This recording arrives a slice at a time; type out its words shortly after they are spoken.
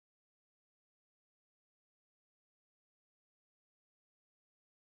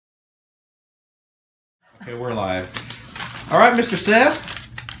Okay, we're live. All right, Mr.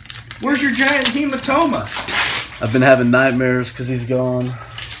 Seth, where's your giant hematoma? I've been having nightmares because he's gone.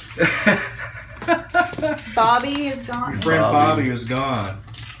 Bobby is gone. Your friend Bobby is gone.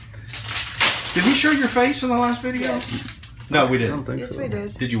 Did we show your face in the last video? Yes. No, we I don't didn't. think Yes, so. we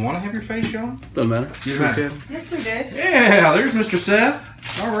did. Did you want to have your face shown? Doesn't matter. You Sure can. can. Yes, we did. Yeah, there's Mr. Seth.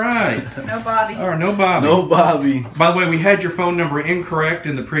 All right. No Bobby. All right, no Bobby. No Bobby. By the way, we had your phone number incorrect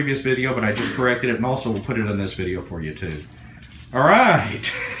in the previous video, but I just corrected it, and also we'll put it in this video for you, too. All right.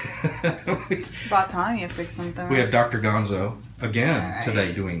 About time you fix something. We have Dr. Gonzo again Right.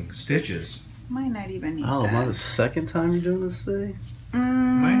 today doing stitches. Might not even need Oh, that. am I the second time you're doing this today?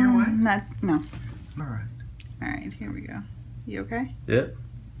 Am I in your way? No. All right. All right, here we go. You okay? Yep.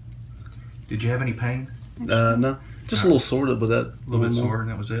 Did you have any pain? No. Just a little sore, but that. A little bit sore, and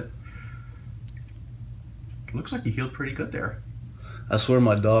that was it? Looks like you healed pretty good there. I swear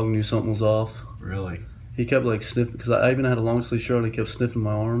my dog knew something was off. Really? He kept like sniffing, because I even had a long sleeve shirt and he kept sniffing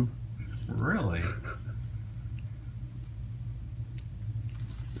my arm. Really?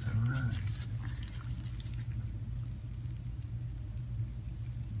 All right.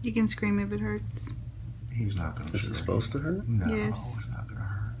 You can scream if it hurts. He's not going to Is it supposed to hurt? No, Yes. it's not going to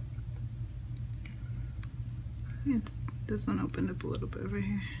hurt. It's this one opened up a little bit over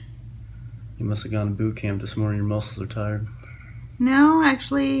here. You must have gone to boot camp this morning. Your muscles are tired. No,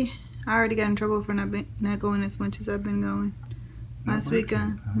 actually, I already got in trouble for not going as much as I've been going. Last boot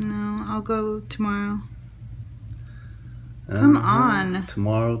weekend. camp, huh? No, I'll go tomorrow. Come on.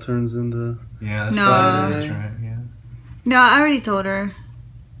 Tomorrow turns into. Yeah, that's No. right. That's right, yeah. No, I already told her.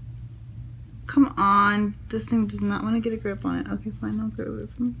 Come on. This thing does not want to get a grip on it. Okay, fine. I'll grab it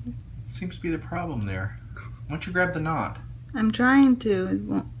from here. Seems to be the problem there. Why don't you grab the knot? I'm trying to. It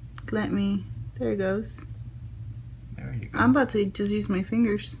won't let me. There it goes. There you go. I'm about to just use my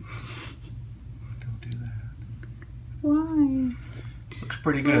fingers. Don't do that. Why? Looks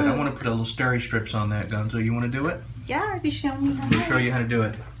pretty good. I want to put a little steri strips on that, Gonzo. You want to do it? Yeah, if you show me how Let me show you how to do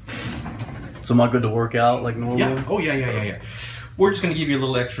it. So am I good to work out like normal? Yeah. Oh, yeah. We're just going to give you a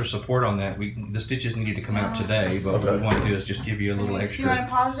little extra support on that. The stitches needed to come out today, but what we want to do is just give you a little extra. Do you want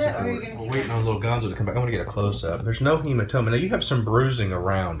to pause it, or are support. you going to We're keep waiting on little Gonzo to come back. I want to get a close-up. There's no hematoma. Now, you have some bruising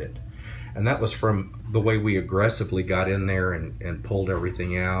around it, and that was from the way we aggressively got in there and pulled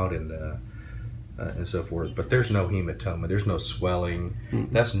everything out and so forth. But there's no hematoma. There's no swelling.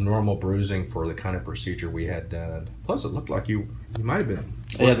 Mm-hmm. That's normal bruising for the kind of procedure we had done. Plus, it looked like you might have been.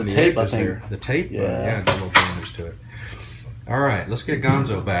 Yeah, the tape, I edges think. there. The tape? Yeah. Got a little damage to it. All right, let's get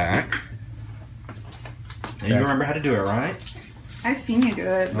Gonzo back. And you remember how to do it, right? I've seen you do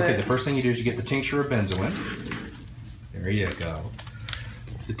it, but Okay, the first thing you do is you get the tincture of benzoin. There you go.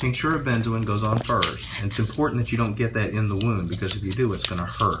 The tincture of benzoin goes on first. And it's important that you don't get that in the wound, because if you do, it's going to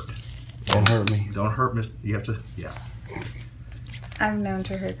hurt. Don't hurt me. Don't hurt me. You have to, yeah. I've known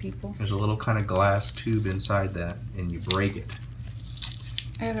to hurt people. There's a little kind of glass tube inside that, and you break it.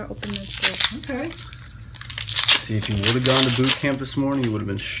 I gotta open this door. Okay. See, if you would have gone to boot camp this morning, you would have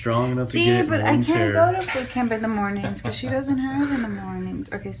been strong enough to See, get it but in I one can't chair. go to boot camp in the mornings because she doesn't have in the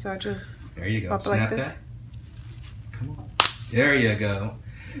mornings. Okay, so I just There you go. pop it Snap like this. that. Come on. There you go.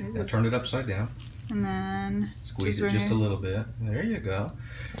 Now turn it upside down. And then Squeeze just it right just a here. little bit. There you go.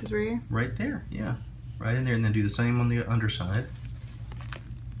 Just right here. Right there, yeah. Right in there, and then do the same on the underside.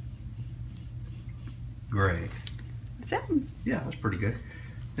 Great. That's it. Yeah, that's pretty good.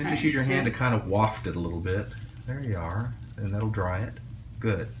 Then just Alright, use your so- hand to kind of waft it a little bit. There you are, and that'll dry it.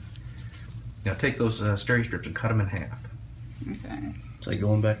 Good. Now take those steri strips and cut them in half. Okay. It's like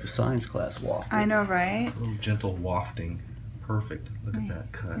going back to science class waft. I know, right? A little gentle wafting. Perfect. Look at Right.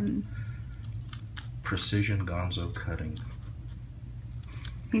 that cut. And Precision Gonzo cutting.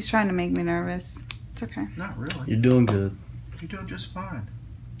 he's trying to make me nervous. It's okay. Not really. You're doing good. You're doing just fine.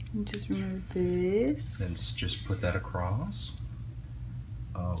 And just remove this. Then just put that across.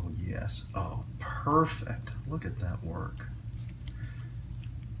 Oh, yes. Oh, perfect. Look at that work.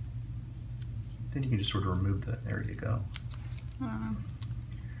 Then you can just sort of remove that. There you go.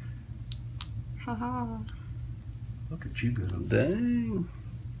 Haha. Look at you go. Dang.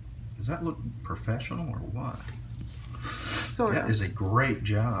 Does that look professional or what? Sort That of. is a great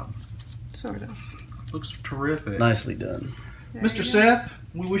job. Sort of. Looks terrific. Nicely done. There Mr. you go. Seth,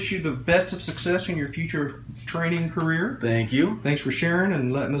 we wish you the best of success in your future training career. Thank you. Thanks for sharing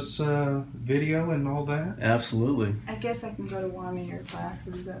and letting us video and all that. Absolutely. I guess I can go to one of your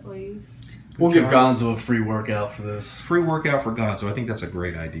classes at least. We'll give job. Gonzo a free workout for this. Free workout for Gonzo. I think that's a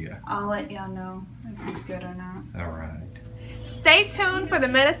great idea. I'll let y'all know if he's good or not. All right. Stay tuned for the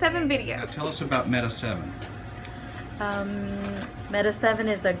Meta 7 video. Now tell us about Meta 7. Meta 7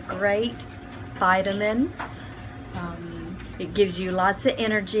 is a great vitamin. It gives you lots of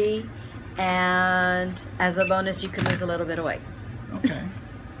energy, and as a bonus, you can lose a little bit of weight. Okay.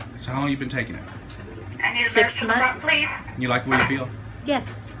 So how long have you been taking it? I need a 6 months. please. You like the way you feel?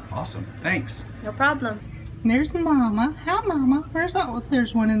 Yes, Awesome. Thanks. no problem. There's the mama. Hi, mama.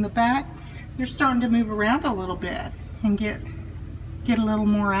 There's one in the back. They're starting to move around a little bit and get a little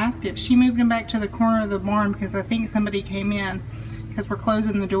more active. She moved him back to the corner of the barn because I think somebody came in, because we're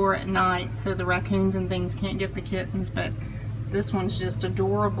closing the door at night so the raccoons and things can't get the kittens. But this one's just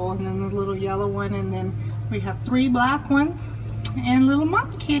adorable, and then the little yellow one, and then we have 3 black ones and little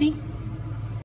mama kitty.